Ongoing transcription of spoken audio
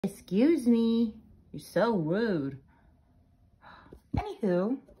Excuse me. You're so rude.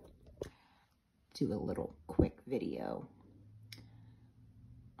 Anywho, do a little quick video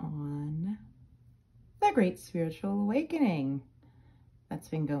on the Great Spiritual Awakening that's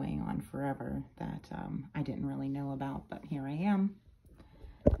been going on forever that I didn't really know about, but here I am.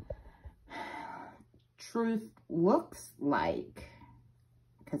 Truth looks like,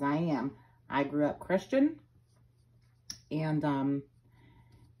 because I grew up Christian, and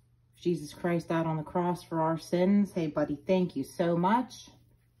Jesus Christ died on the cross for our sins. Hey, buddy, thank you so much.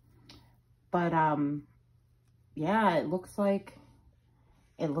 But, yeah, it looks like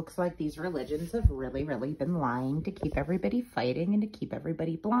these religions have really, really been lying to keep everybody fighting and to keep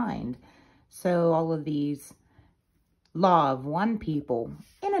everybody blind. So all of these law of one people,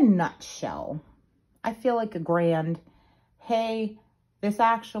 in a nutshell, I feel like a grand, hey, this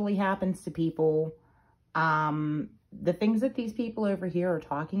actually happens to people. The things that these people over here are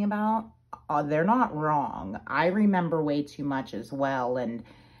talking about, they're not wrong. I remember way too much as well. And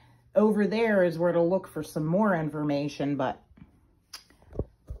over there is where to look for some more information. But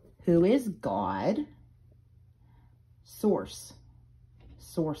who is God? Source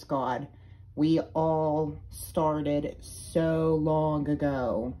God. We all started so long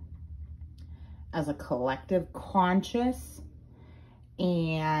ago as a collective conscious,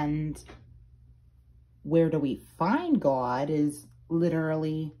 and where do we find God is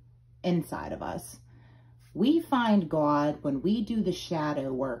literally inside of us. We find God when we do the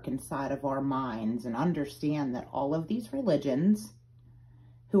shadow work inside of our minds and understand that all of these religions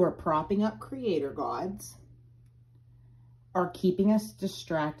who are propping up creator gods are keeping us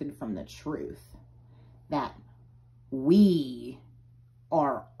distracted from the truth that we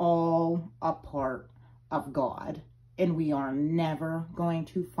are all a part of God, and we are never going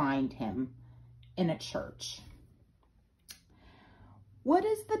to find him in a church. What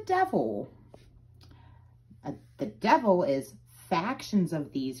is the devil? The devil is factions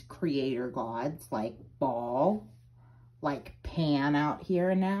of these creator gods like Baal, like Pan out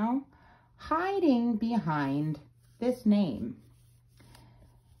here now, hiding behind this name.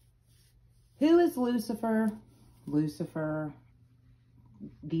 Who is Lucifer? Lucifer,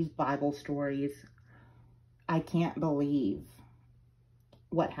 these Bible stories, I can't believe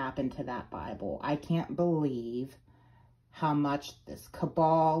what happened to that Bible. I can't believe how much this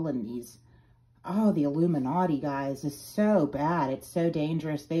cabal and these, the Illuminati guys is so bad. It's so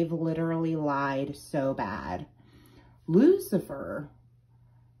dangerous. They've literally lied so bad. Lucifer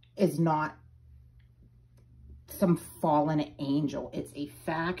is not some fallen angel. It's a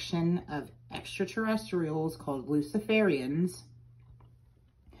faction of extraterrestrials called Luciferians.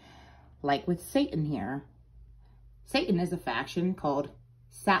 Like with Satan here. Satan is a faction called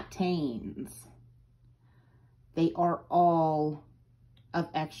Satanes. They are all of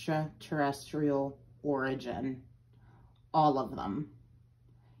extraterrestrial origin. All of them.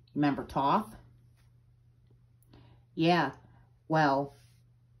 Remember Thoth? Yeah. Well,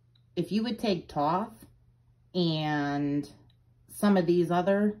 if you would take Thoth and some of these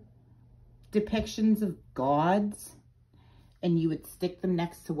other depictions of gods, and you would stick them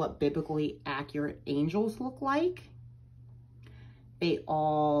next to what biblically accurate angels look like, they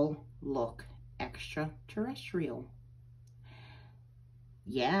all look extraterrestrial.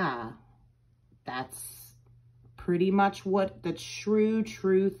 Yeah, that's pretty much what the true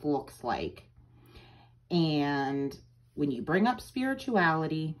truth looks like. And when you bring up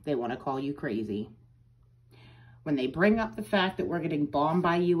spirituality, they want to call you crazy. When they bring up the fact that we're getting bombed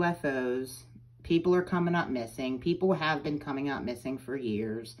by UFOs, people are coming up missing. People have been coming up missing for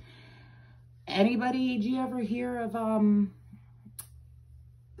years. Anybody, did you ever hear of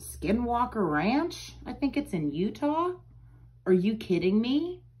Skinwalker Ranch? I think it's in Utah. Are you kidding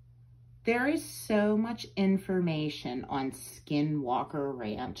me? There is so much information on Skinwalker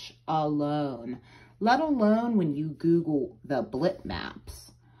Ranch alone, let alone when you Google the blip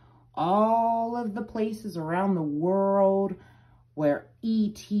maps. All of the places around the world where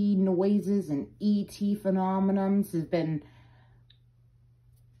ET noises and ET phenomenons have been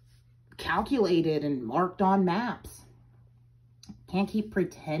calculated and marked on maps. Can't keep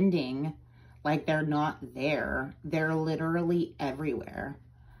pretending like they're not there. They're literally everywhere.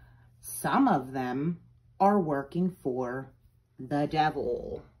 Some of them are working for the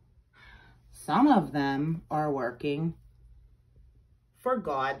devil. Some of them are working for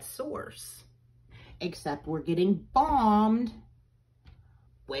God's source. Except we're getting bombed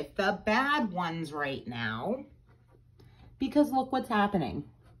with the bad ones right now. Because look what's happening.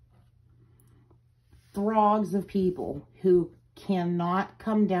 Throngs of people who cannot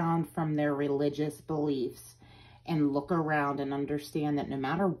come down from their religious beliefs and look around and understand that no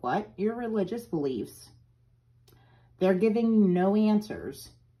matter what your religious beliefs, they're giving you no answers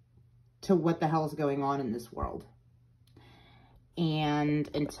to what the hell is going on in this world. And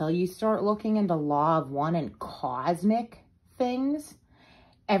until you start looking into law of one and cosmic things,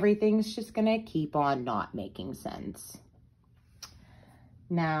 everything's just going to keep on not making sense.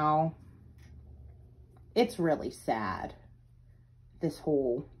 Now, it's really sad, this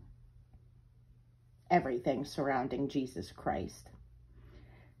whole everything surrounding Jesus Christ.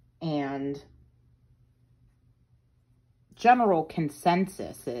 And general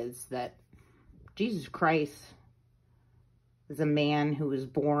consensus is that Jesus Christ is a man who was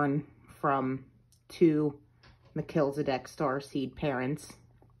born from two Melchizedek starseed parents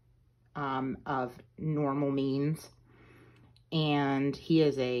of normal means. And he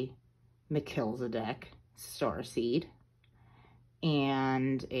is a Melchizedek starseed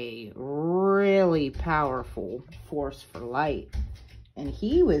and a really powerful force for light. And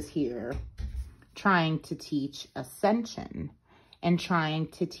he was here trying to teach ascension and trying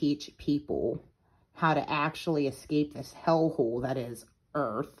to teach people how to actually escape this hellhole that is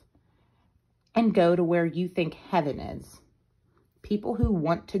Earth and go to where you think heaven is. People who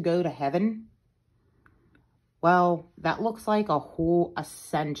want to go to heaven, well, that looks like a whole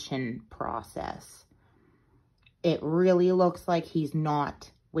ascension process. It really looks like he's not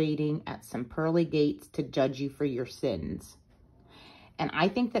waiting at some pearly gates to judge you for your sins. And I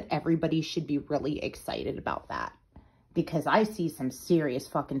think that everybody should be really excited about that, because I see some serious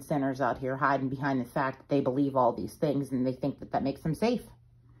fucking sinners out here hiding behind the fact that they believe all these things and they think that that makes them safe.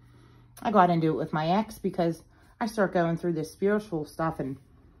 I got into it with my ex because I start going through this spiritual stuff, and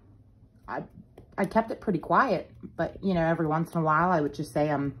I kept it pretty quiet. But, you know, every once in a while I would just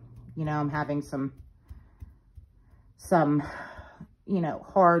say I'm having some, you know,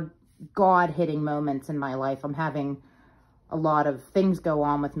 hard God-hitting moments in my life. I'm having a lot of things go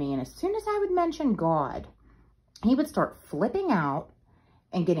on with me. And as soon as I would mention God, he would start flipping out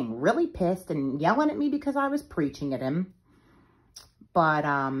and getting really pissed and yelling at me because I was preaching at him. But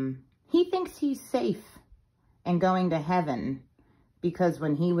he thinks he's safe and going to heaven because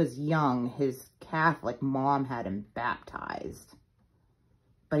when he was young, his Catholic mom had him baptized.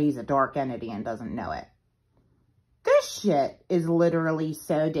 But he's a dark entity and doesn't know it. This shit is literally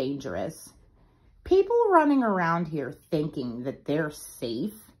so dangerous. People running around here thinking that they're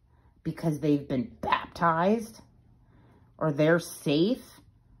safe because they've been baptized, or they're safe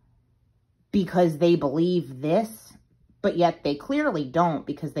because they believe this, but yet they clearly don't,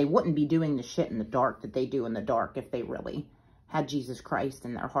 because they wouldn't be doing the shit in the dark that they do in the dark if they really had Jesus Christ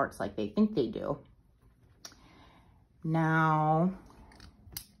in their hearts like they think they do. Now,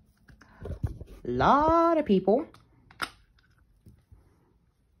 a lot of people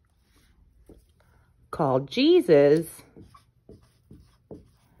called Jesus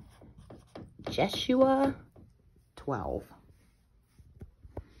Jeshua 12.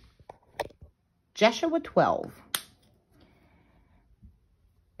 Jeshua 12.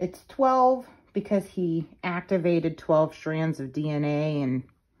 It's 12 because he activated 12 strands of DNA and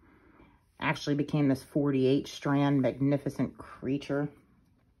actually became this 48-strand magnificent creature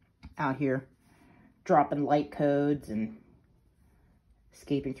out here dropping light codes and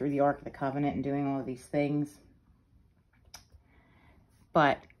escaping through the Ark of the Covenant and doing all of these things.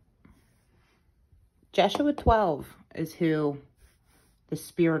 But Jeshua 12 is who the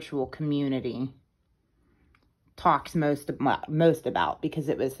spiritual community talks most about, because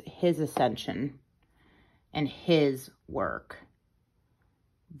it was his ascension and his work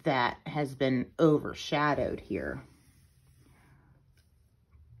that has been overshadowed here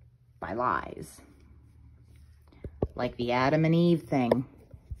by lies. Like the Adam and Eve thing.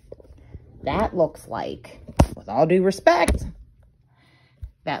 That looks like, with all due respect,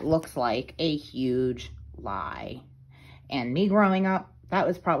 that looks like a huge lie. And me growing up, that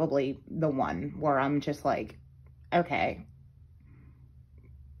was probably the one where I'm just like, okay,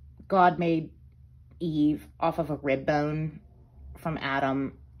 God made Eve off of a rib bone from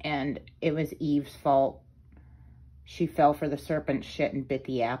Adam, and it was Eve's fault. She fell for the serpent's shit and bit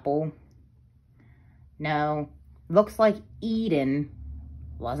the apple. No, looks like Eden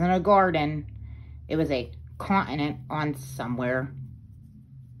wasn't a garden. It was a continent on somewhere,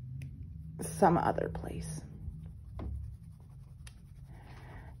 some other place.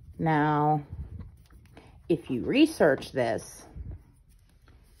 Now, if you research this,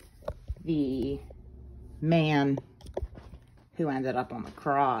 the man who ended up on the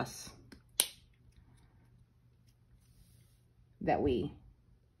cross that we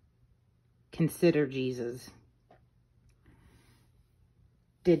consider Jesus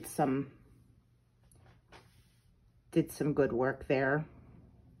did some did some good work there.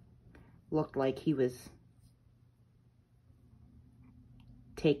 Looked like he was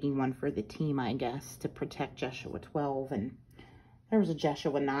taking one for the team, I guess, to protect Jeshua 12. And there was a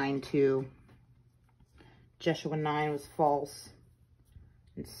Jeshua 9 too. Jeshua 9 was false.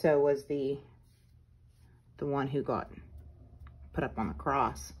 And so was the one who got put up on the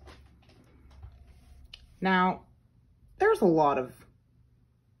cross. Now, there's a lot of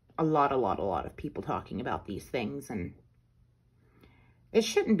people talking about these things, and it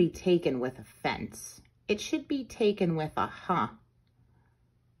shouldn't be taken with offense. It should be taken with a,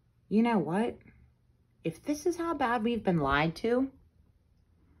 you know what? If this is how bad we've been lied to,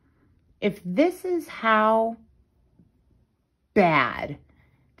 if this is how bad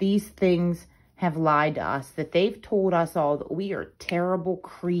these things have lied to us, that they've told us all that we are terrible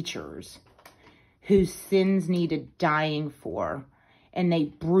creatures whose sins needed dying for, and they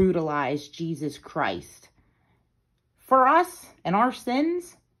brutalized Jesus Christ for us and our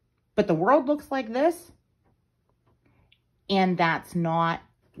sins, but the world looks like this, and that's not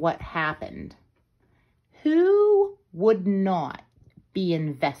what happened. Who would not be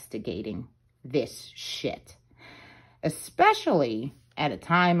investigating this shit? Especially at a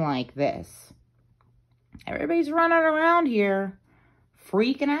time like this. Everybody's running around here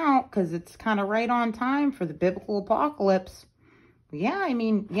freaking out because it's kind of right on time for the biblical apocalypse. Yeah, I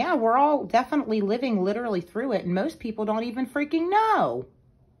mean, yeah, we're all definitely living literally through it, and most people don't even freaking know.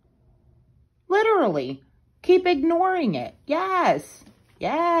 Literally. Keep ignoring it. Yes.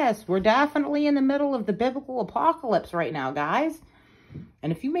 Yes, we're definitely in the middle of the biblical apocalypse right now, guys.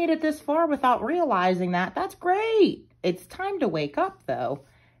 And if you made it this far without realizing that, that's great. It's time to wake up, though,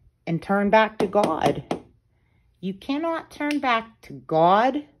 and turn back to God. You cannot turn back to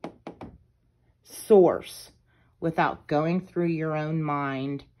God, source, without going through your own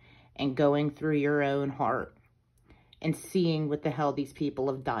mind and going through your own heart and seeing what the hell these people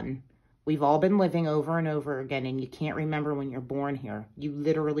have done. We've all been living over and over again, and you can't remember when you're born here. You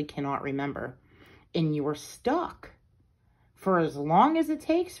literally cannot remember. And you're stuck for as long as it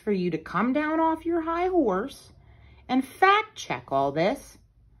takes for you to come down off your high horse and fact check all this.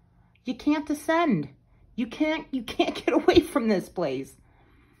 You can't descend. You can't get away from this place.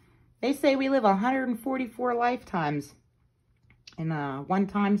 They say we live 144 lifetimes in a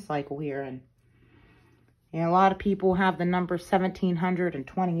one-time cycle here. And a lot of people have the number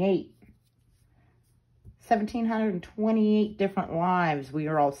 1728. 1728 different lives we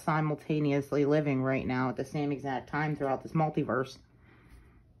are all simultaneously living right now at the same exact time throughout this multiverse.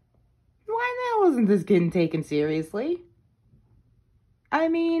 Why the hell isn't this getting taken seriously? I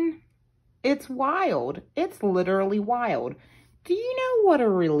mean, it's wild. It's literally wild. Do you know what a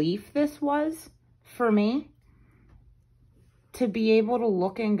relief this was for me? To be able to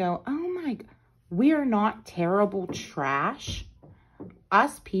look and go, oh my God, we are not terrible trash.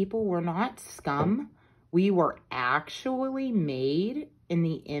 Us people were not scum. We were actually made in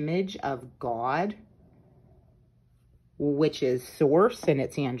the image of God, which is source, and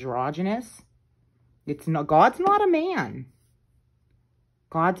it's androgynous. It's not, God's not a man.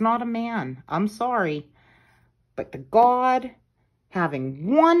 God's not a man. I'm sorry. But the God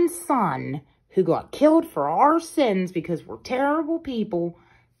having one son who got killed for our sins because we're terrible people,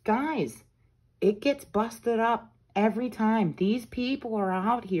 guys, it gets busted up every time. These people are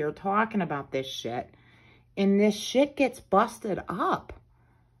out here talking about this shit. And this shit gets busted up.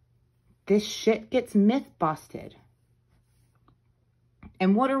 This shit gets myth busted.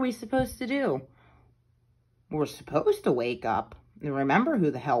 And what are we supposed to do? We're supposed to wake up and remember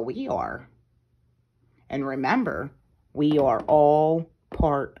who the hell we are. And remember, we are all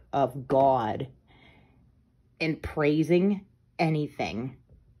part of God. And praising anything,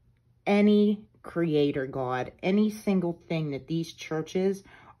 any creator God, any single thing that these churches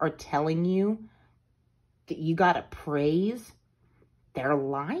are telling you that you gotta praise, they're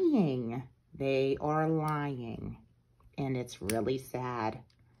lying. They are lying. And it's really sad.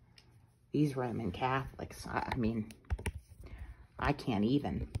 These Roman Catholics, I mean, I can't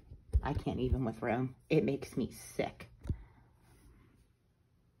even with Rome. It makes me sick.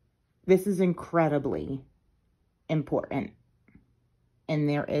 This is incredibly important. And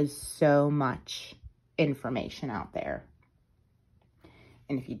there is so much information out there.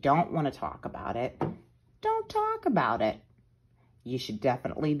 And if you don't want to talk about it, don't talk about it. You should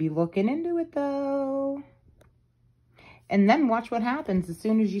definitely be looking into it, though. And then watch what happens as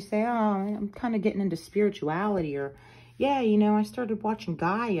soon as you say, oh, I'm kind of getting into spirituality. Or, yeah, you know, I started watching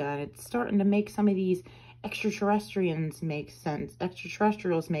Gaia. And it's starting to make some of these extraterrestrials make sense.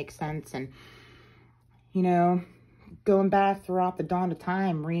 And, you know, going back throughout the dawn of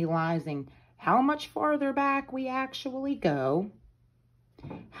time, realizing how much farther back we actually go,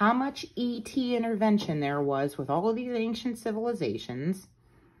 how much ET intervention there was with all of these ancient civilizations.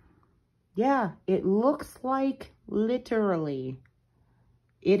 Yeah, it looks like literally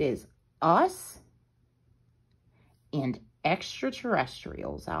it is us and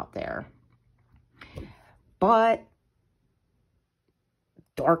extraterrestrials out there. But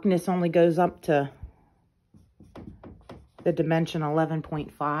darkness only goes up to the dimension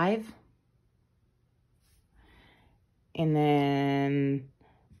 11.5. And then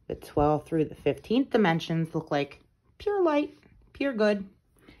the 12th through the 15th dimensions look like pure light, pure good.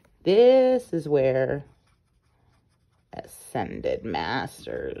 This is where ascended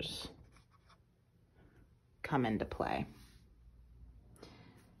masters come into play.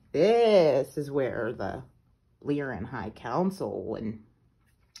 This is where the Lyran High Council and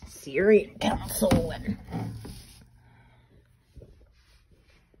Sirian Council and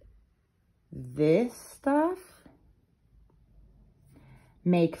this stuff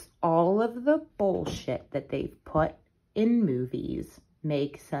makes all of the bullshit that they've put in movies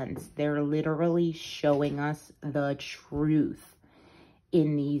make sense. They're literally showing us the truth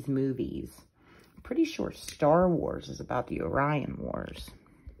in these movies. I'm pretty sure Star Wars is about the Orion Wars.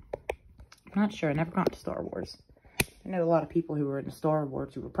 I'm not sure. I never got to Star Wars. I know a lot of people who were into Star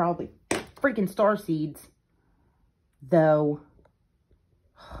Wars who were probably freaking starseeds, though.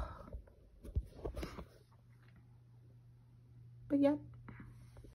 But yeah.